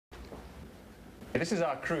This is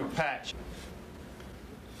our crew patch.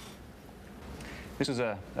 This was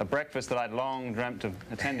a breakfast that I'd long dreamt of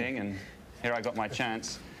attending, and here I got my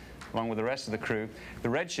chance, along with the rest of the crew. The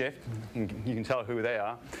red shift, you can tell who they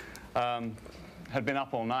are, had been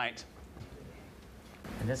up all night.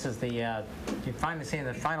 And this is the, you finally see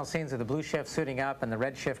the final scenes of the blue shift suiting up and the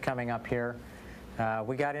red shift coming up here.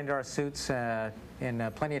 We got into our suits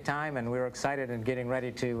in plenty of time, and we were excited and getting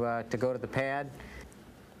ready to go to the pad.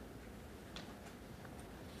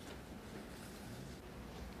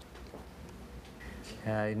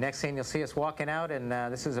 Next scene, you'll see us walking out, and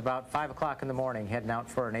this is about 5 o'clock in the morning, heading out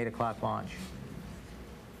for an 8 o'clock launch.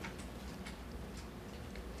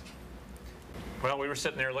 Well, we were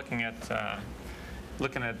sitting there looking at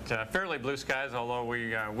fairly blue skies, although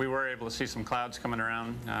we were able to see some clouds coming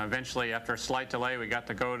around. Eventually, after a slight delay, we got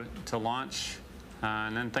to go to launch,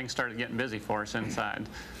 and then things started getting busy for us inside.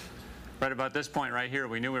 Right about this point right here,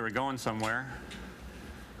 we knew we were going somewhere.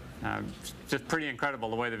 Just pretty incredible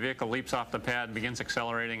the way the vehicle leaps off the pad, begins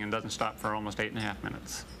accelerating, and doesn't stop for almost 8.5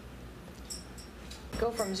 minutes.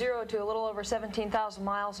 Go from 0 to a little over 17,000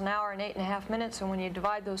 miles an hour in 8.5 minutes, and when you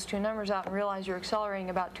divide those two numbers out and realize you're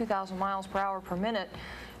accelerating about 2,000 miles per hour per minute,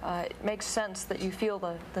 it makes sense that you feel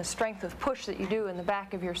the strength of push that you do in the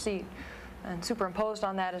back of your seat. And superimposed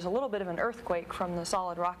on that is a little bit of an earthquake from the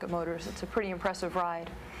solid rocket motors. It's a pretty impressive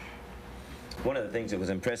ride. One of the things that was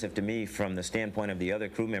impressive to me from the standpoint of the other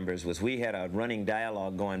crew members was we had a running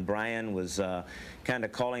dialogue going. Brian was kind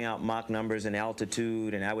of calling out Mach numbers and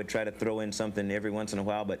altitude, and I would try to throw in something every once in a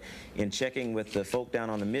while, but in checking with the folk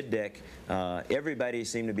down on the middeck, everybody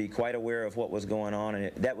seemed to be quite aware of what was going on,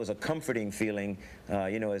 and that was a comforting feeling,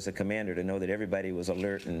 you know, as a commander, to know that everybody was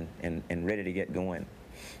alert and ready to get going.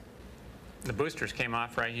 The boosters came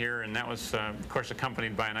off right here, and that was, of course,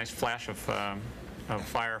 accompanied by a nice flash of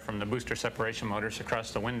fire from the booster separation motors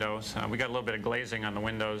across the windows. We got a little bit of glazing on the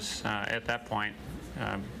windows at that point.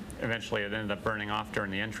 Eventually it ended up burning off during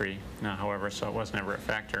the entry, however, so it was never a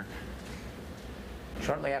factor.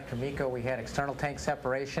 Shortly after MECO, we had external tank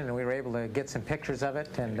separation, and we were able to get some pictures of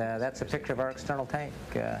it, and that's a picture of our external tank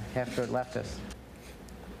after it left us.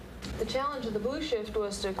 The challenge of the blue shift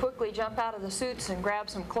was to quickly jump out of the suits and grab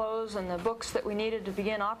some clothes and the books that we needed to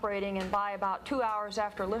begin operating, and by about 2 hours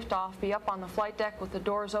after liftoff, be up on the flight deck with the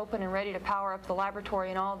doors open and ready to power up the laboratory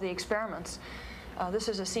and all of the experiments. This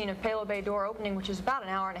is a scene of payload bay door opening, which is about an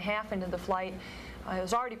hour and a half into the flight. It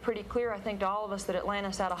was already pretty clear, I think, to all of us that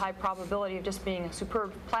Atlantis had a high probability of just being a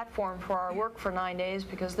superb platform for our work for 9 days,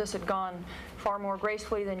 because this had gone far more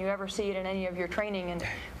gracefully than you ever see it in any of your training, and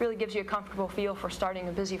really gives you a comfortable feel for starting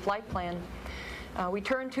a busy flight plan. We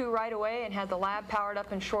turned to right away and had the lab powered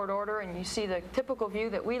up in short order, and you see the typical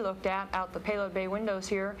view that we looked at out the payload bay windows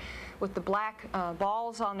here, with the black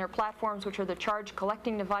balls on their platforms, which are the charge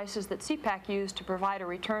collecting devices that CPAC used to provide a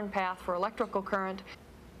return path for electrical current.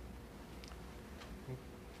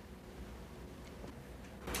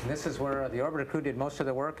 And this is where the orbiter crew did most of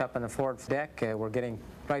the work up on the forward deck. We're getting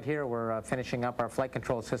right here, we're finishing up our flight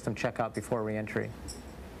control system checkout before re-entry.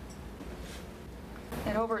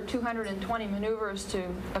 And over 220 maneuvers to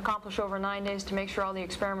accomplish over 9 days to make sure all the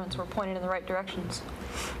experiments were pointed in the right directions.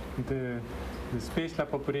 The space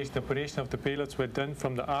lab operation of the payloads were done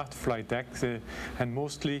from the aft flight deck, and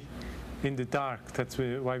mostly in the dark. That's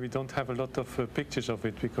why we don't have a lot of pictures of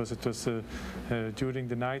it, because it was during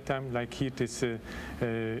the nighttime. Like here, this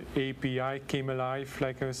API came alive,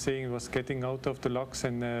 like I was saying, it was getting out of the locks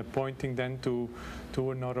and pointing then to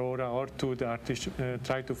an aurora, or to the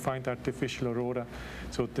try to find artificial aurora.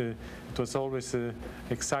 So it was always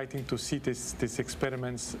exciting to see these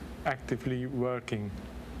experiments actively working.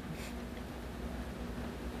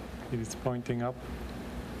 It is pointing up.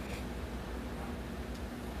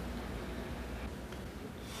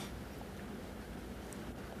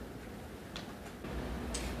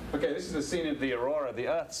 Okay, this is the scene of the aurora. The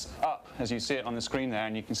Earth's up, as you see it on the screen there,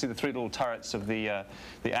 and you can see the 3 little turrets of the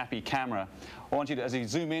API camera. I want you to, as you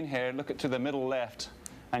zoom in here, look to the middle left,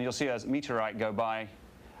 and you'll see a meteorite go by,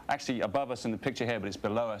 actually above us in the picture here, but it's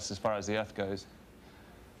below us as far as the Earth goes.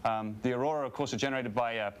 The aurora, of course, are generated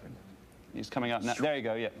by, it's coming up now. There you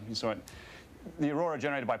go, yeah, you saw it. The aurora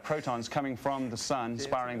generated by protons coming from the sun,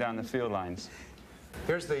 spiraling down the field lines.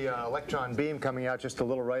 Here's the electron beam coming out just a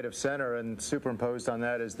little right of center, and superimposed on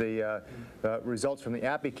that is the results from the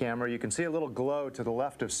API camera. You can see a little glow to the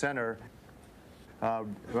left of center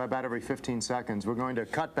about every 15 seconds. We're going to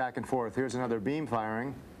cut back and forth. Here's another beam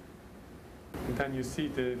firing. And then you see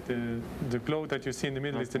the glow that you see in the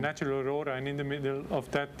middle is the natural aurora, and in the middle of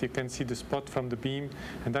that you can see the spot from the beam,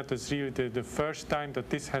 and that is really the first time that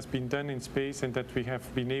this has been done in space and that we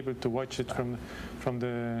have been able to watch it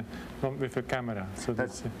with a camera. So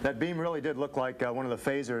that beam really did look like one of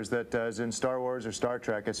the phasers that is in Star Wars or Star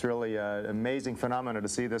Trek. It's really an amazing phenomenon to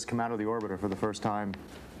see this come out of the orbiter for the first time.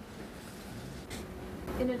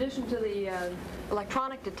 In addition to the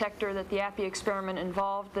electronic detector that the API experiment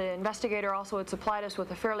involved, the investigator also had supplied us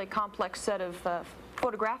with a fairly complex set of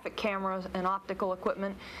photographic cameras and optical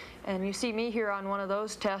equipment. And you see me here on one of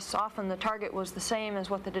those tests. Often the target was the same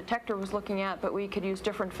as what the detector was looking at, but we could use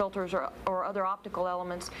different filters or other optical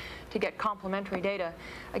elements to get complementary data.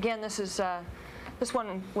 Again, this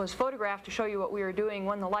one was photographed to show you what we were doing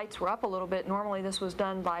when the lights were up a little bit. Normally this was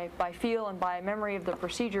done by feel and by memory of the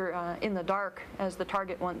procedure in the dark as the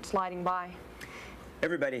target went sliding by.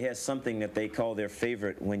 Everybody has something that they call their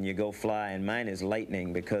favorite when you go fly, and mine is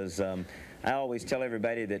lightning, because I always tell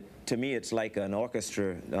everybody that to me it's like an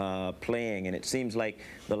orchestra playing, and it seems like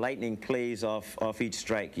the lightning plays off each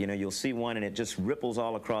strike. You know, you'll see one and it just ripples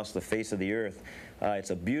all across the face of the earth.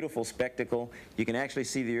 It's a beautiful spectacle. You can actually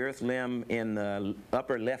see the Earth limb in the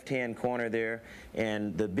upper left-hand corner there,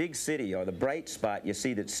 and the big city, or the bright spot you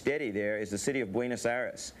see that's steady there, is the city of Buenos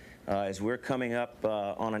Aires. As we're coming up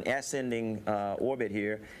on an ascending orbit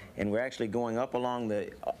here, and we're actually going up along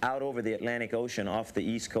out over the Atlantic Ocean off the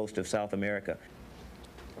east coast of South America.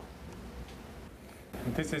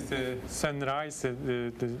 This is the sunrise,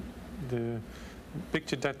 the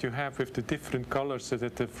picture that you have with the different colors, so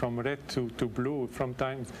that from red to blue. From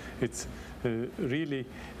times it's really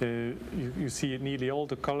you see nearly all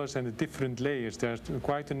the colors and the different layers. There are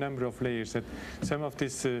quite a number of layers. That some of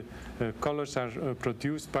these colors are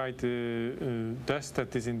produced by the dust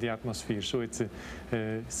that is in the atmosphere. So it's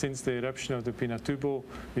since the eruption of the Pinatubo,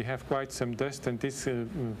 we have quite some dust, and this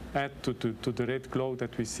adds to the red glow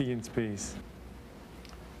that we see in space.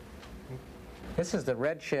 This is the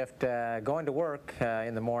redshift going to work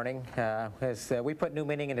in the morning. As we put new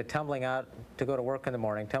meaning into tumbling out to go to work in the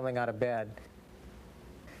morning, tumbling out of bed.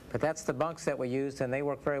 But that's the bunks that we used, and they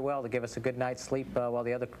work very well to give us a good night's sleep while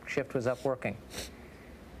the other shift was up working.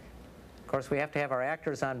 Of course, we have to have our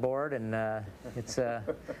actors on board, and it's...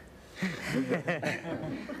 It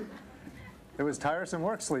was tiresome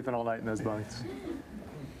work sleeping all night in those bunks.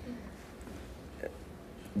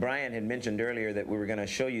 Brian had mentioned earlier that we were going to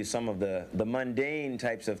show you some of the mundane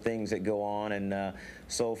types of things that go on, and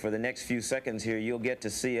so for the next few seconds here you'll get to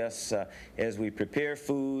see us as we prepare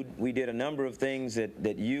food. We did a number of things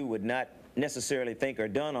that you would not necessarily think are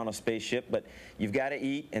done on a spaceship, but you've got to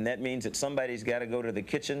eat, and that means that somebody's got to go to the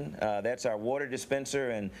kitchen. That's our water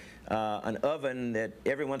dispenser and an oven that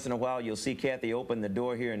every once in a while you'll see Kathy open the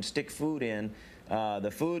door here and stick food in.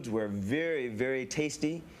 The foods were very, very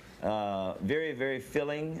tasty. Very, very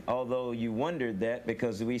filling, although you wondered that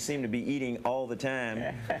because we seem to be eating all the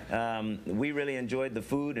time. We really enjoyed the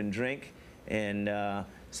food and drink, and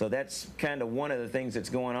so that's kind of one of the things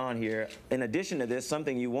that's going on here. In addition to this,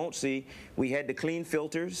 something you won't see, we had to clean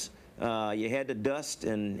filters. You had to dust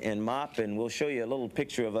and mop, and we'll show you a little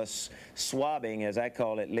picture of us swabbing, as I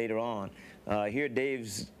call it, later on. Here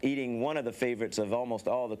Dave's eating one of the favorites of almost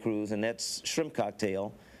all the crews, and that's shrimp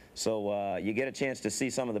cocktail. So you get a chance to see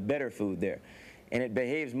some of the better food there. And it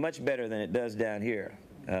behaves much better than it does down here.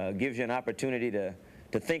 Gives you an opportunity to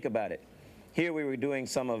think about it. Here we were doing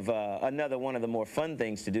some of, another one of the more fun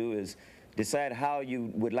things to do is decide how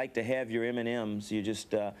you would like to have your M&Ms. You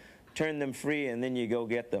just turn them free and then you go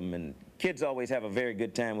get them. And kids always have a very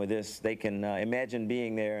good time with this. They can imagine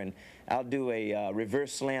being there. And I'll do a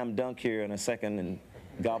reverse slam dunk here in a second and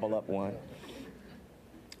gobble up one.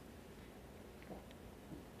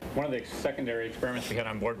 One of the secondary experiments we had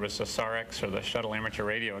on board was the SARX, or the Shuttle Amateur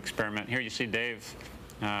Radio Experiment. Here you see Dave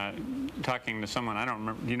talking to someone. I don't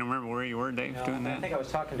remember. Do you remember where you were, Dave, doing that? I think I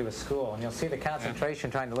was talking to a school, and you'll see the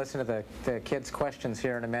concentration trying to listen to the kids' questions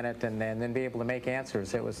here in a minute, and then be able to make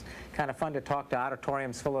answers. It was kind of fun to talk to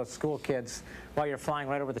auditoriums full of school kids while you're flying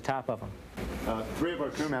right over the top of them. 3 of our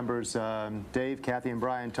crew members, Dave, Kathy, and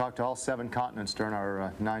Brian, talked to all 7 continents during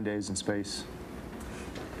our 9 days in space.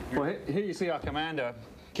 Well, here you see our commander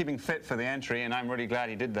keeping fit for the entry, and I'm really glad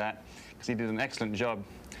he did that because he did an excellent job.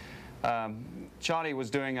 Charlie was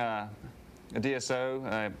doing a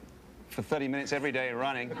DSO for 30 minutes every day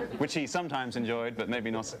running, which he sometimes enjoyed, but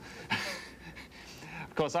maybe not.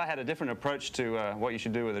 Of course, I had a different approach to what you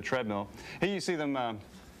should do with a treadmill. Here you see them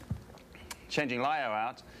changing LiO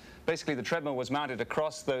out. Basically, the treadmill was mounted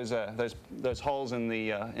across those holes in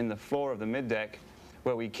the floor of the middeck,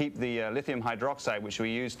 where we keep the lithium hydroxide, which we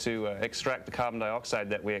use to extract the carbon dioxide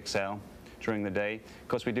that we exhale. during the day. Of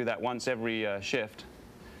course, we do that once every shift.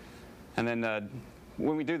 And then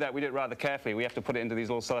when we do that, we do it rather carefully. We have to put it into these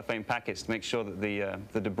little cellophane packets to make sure that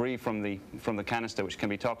the debris from the canister, which can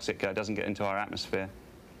be toxic, doesn't get into our atmosphere.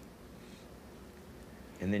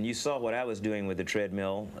 And then you saw what I was doing with the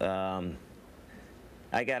treadmill.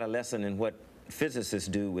 I got a lesson in what physicists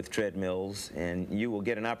do with treadmills, and you will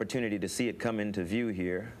get an opportunity to see it come into view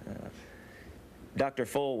here. Dr.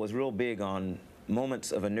 Foale was real big on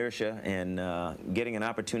moments of inertia and getting an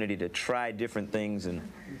opportunity to try different things and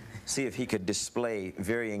see if he could display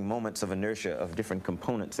varying moments of inertia of different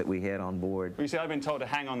components that we had on board. You see, I've been told to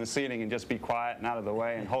hang on the ceiling and just be quiet and out of the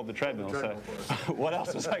way and hold the treadmill, so what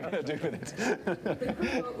else was I going to do with it? The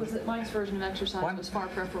crew vote was that Mike's version of exercise was far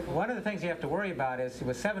preferable. One of the things you have to worry about is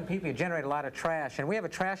with 7 people, you generate a lot of trash, and we have a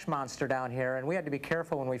trash monster down here, and we had to be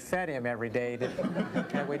careful when we fed him every day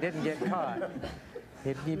that we didn't get caught.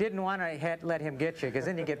 You didn't want to let him get you, because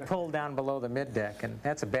then you get pulled down below the middeck, and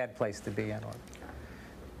that's a bad place to be in.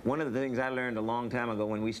 One of the things I learned a long time ago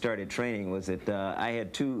when we started training was that I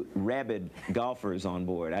had 2 rabid golfers on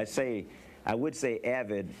board. I would say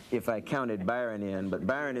avid if I counted Byron in, but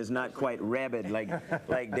Byron is not quite rabid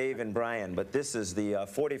like Dave and Brian. But this is the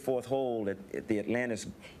 44th hole at the Atlantis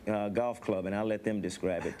Golf Club, and I'll let them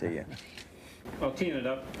describe it to you. Well, teeing it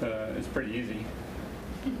up is pretty easy.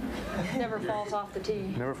 Never falls off the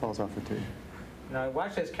tee. Never falls off the tee. Now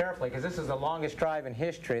watch this carefully, because this is the longest drive in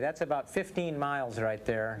history. That's about 15 miles right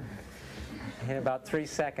there in about 3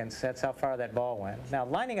 seconds. That's how far that ball went. Now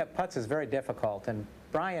lining up putts is very difficult, and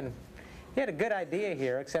Brian, he had a good idea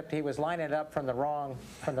here, except he was lining it up from the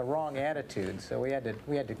wrong attitude. So we had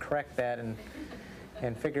to correct that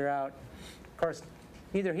and figure out. Of course,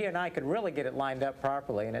 neither he and I could really get it lined up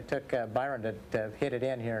properly, and it took Byron to hit it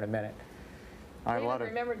in here in a minute. David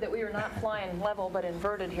remembered that we were not flying level but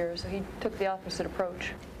inverted here, so he took the opposite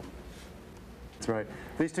approach. That's right.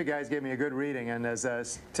 These 2 guys gave me a good reading, and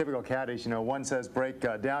as typical caddies, you know, one says break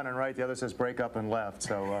down and right, the other says break up and left.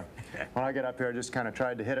 So when I get up here, I just kind of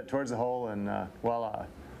tried to hit it towards the hole, and voila.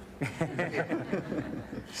 The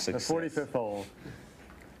 45th hole.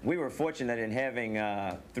 We were fortunate in having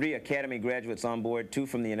 3 Academy graduates on board, 2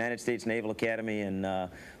 from the United States Naval Academy and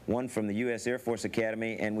 1 from the U.S. Air Force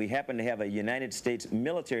Academy, and we happened to have a United States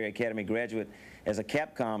Military Academy graduate as a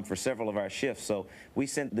Capcom for several of our shifts. So we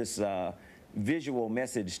sent this visual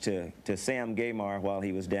message to Sam Gaymar while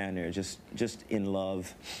he was down there, just in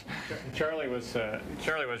love. Charlie was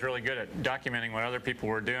really good at documenting what other people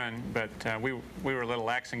were doing, but we were a little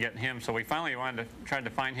lax in getting him, so we finally tried to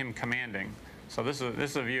find him commanding. So this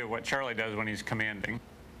is a view of what Charlie does when he's commanding.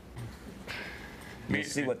 You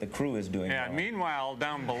see what the crew is doing. Yeah, now. Meanwhile,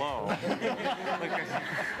 down below,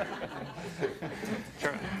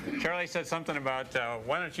 Charlie said something about,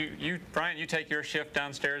 why don't Brian, you take your shift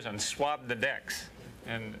downstairs and swab the decks.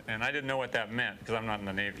 And I didn't know what that meant, because I'm not in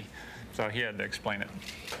the Navy. So he had to explain it.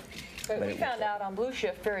 But we found out on Blue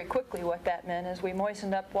Shift very quickly what that meant, as we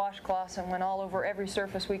moistened up washcloths and went all over every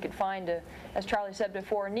surface we could find to, as Charlie said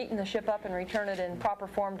before, neaten the ship up and return it in proper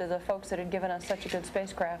form to the folks that had given us such a good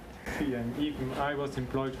spacecraft. And even I was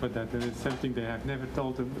employed for that. It's something they have never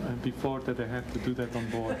told them before, that I had to do that on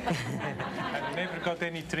board. And I never got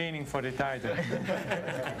any training for it either.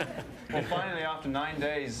 Well, finally, after 9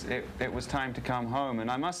 days, it was time to come home.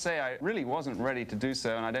 And I must say, I really wasn't ready to do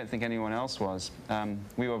so, and I don't think anyone else was.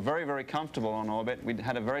 We were very, very comfortable on orbit. We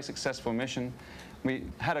had a very successful mission. We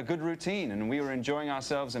had a good routine, and we were enjoying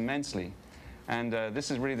ourselves immensely. And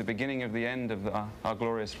this is really the beginning of the end of our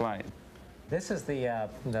glorious flight. This is the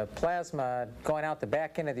plasma going out the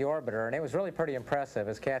back end of the orbiter, and it was really pretty impressive,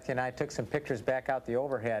 as Kathy and I took some pictures back out the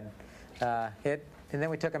overhead. And then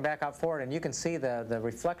we took them back out forward, and you can see the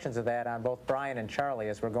reflections of that on both Brian and Charlie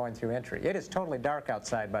as we're going through entry. It is totally dark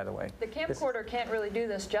outside, by the way. The camcorder can't really do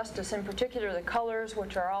this justice. In particular, the colors,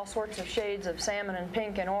 which are all sorts of shades of salmon and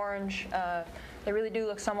pink and orange, they really do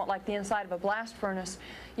look somewhat like the inside of a blast furnace.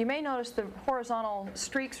 You may notice the horizontal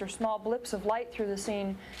streaks or small blips of light through the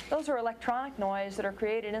scene. Those are electronic noise that are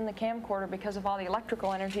created in the camcorder because of all the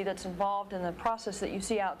electrical energy that's involved in the process that you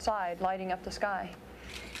see outside, lighting up the sky.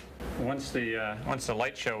 Once the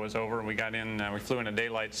light show was over, we got in. We flew into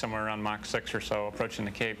daylight somewhere around Mach 6 or so, approaching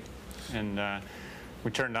the Cape, and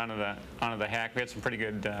we turned onto the hack. We had some pretty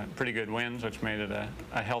good winds, which made it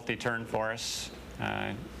a healthy turn for us.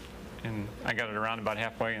 And I got it around about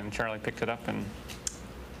halfway, and Charlie picked it up. And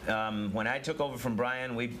when I took over from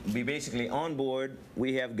Brian, we basically on board,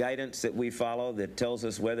 we have guidance that we follow that tells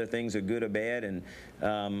us whether things are good or bad. And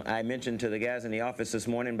I mentioned to the guys in the office this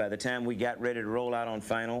morning, by the time we got ready to roll out on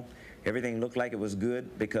final, everything looked like it was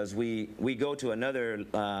good, because we go to another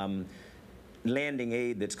landing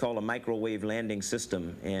aid that's called a microwave landing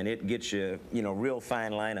system, and it gets you, real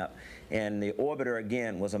fine lineup. And the orbiter,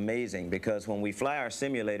 again, was amazing, because when we fly our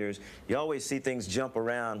simulators, you always see things jump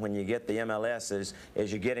around when you get the MLS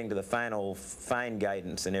as you're getting to the final fine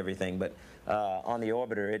guidance and everything. But on the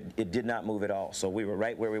orbiter, it did not move at all. So we were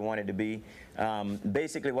right where we wanted to be.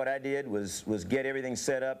 Basically, what I did was get everything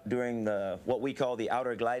set up during what we call the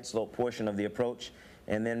outer glide slope portion of the approach,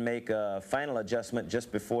 and then make a final adjustment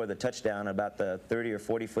just before the touchdown, about the 30 or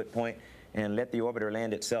 40 foot point, and let the orbiter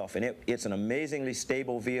land itself. And it's an amazingly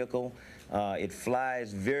stable vehicle. It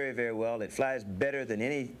flies very, very well. It flies better than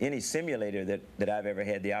any simulator that I've ever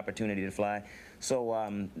had the opportunity to fly.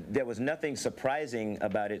 So there was nothing surprising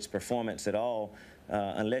about its performance at all,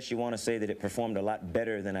 unless you want to say that it performed a lot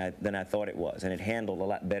better than I thought it was, and it handled a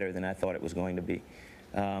lot better than I thought it was going to be.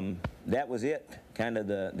 That was it, kind of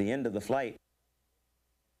the end of the flight.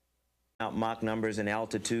 Out Mach numbers and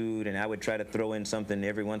altitude, and I would try to throw in something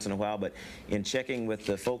every once in a while, but in checking with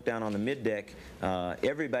the folk down on the middeck,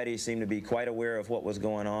 everybody seemed to be quite aware of what was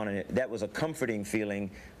going on, and that was a comforting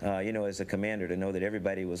feeling, as a commander, to know that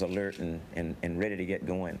everybody was alert and ready to get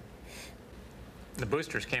going. The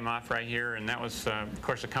boosters came off right here, and that was, of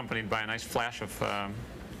course, accompanied by a nice flash of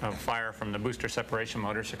fire from the booster separation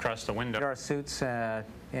motors across the window. Our suits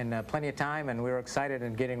in plenty of time, and we were excited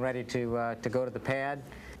and getting ready to go to the pad.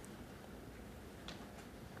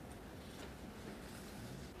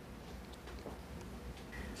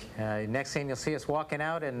 Next thing you'll see us walking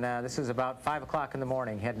out, and this is about 5 o'clock in the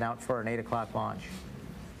morning, heading out for an 8 o'clock launch.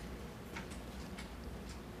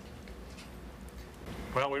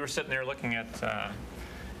 Well, we were sitting there looking at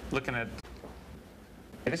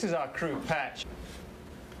This is our crew patch.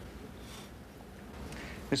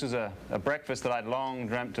 This was a breakfast that I'd long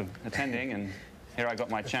dreamt of attending, and here I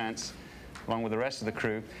got my chance, along with the rest of the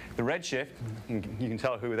crew. The red shift, you can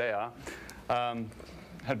tell who they are,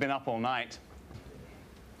 had been up all night.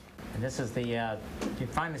 And this is you're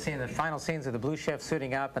finally seeing the final scenes of the blue shift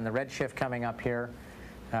suiting up and the red shift coming up here.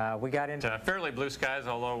 We got into fairly blue skies,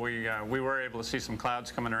 although we were able to see some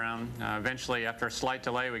clouds coming around. Eventually, after a slight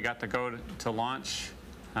delay, we got to go to launch,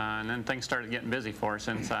 and then things started getting busy for us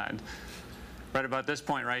inside. Right about this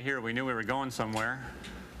point right here, we knew we were going somewhere.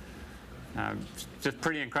 Just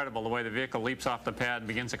pretty incredible the way the vehicle leaps off the pad,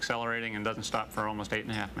 begins accelerating, and doesn't stop for almost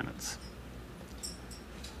 8.5 minutes.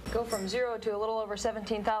 Go from 0 to a little over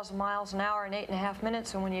 17,000 miles an hour in 8.5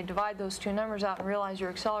 minutes, and when you divide those two numbers out and realize you're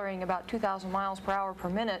accelerating about 2,000 miles per hour per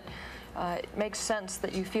minute, it makes sense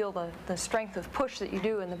that you feel the strength of push that you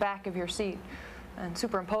do in the back of your seat. And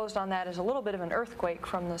superimposed on that is a little bit of an earthquake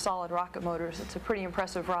from the solid rocket motors. It's a pretty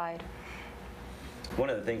impressive ride. One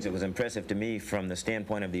of the things that was impressive to me from the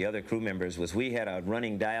standpoint of the other crew members was we had a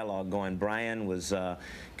running dialogue going. Byron was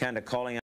kind of calling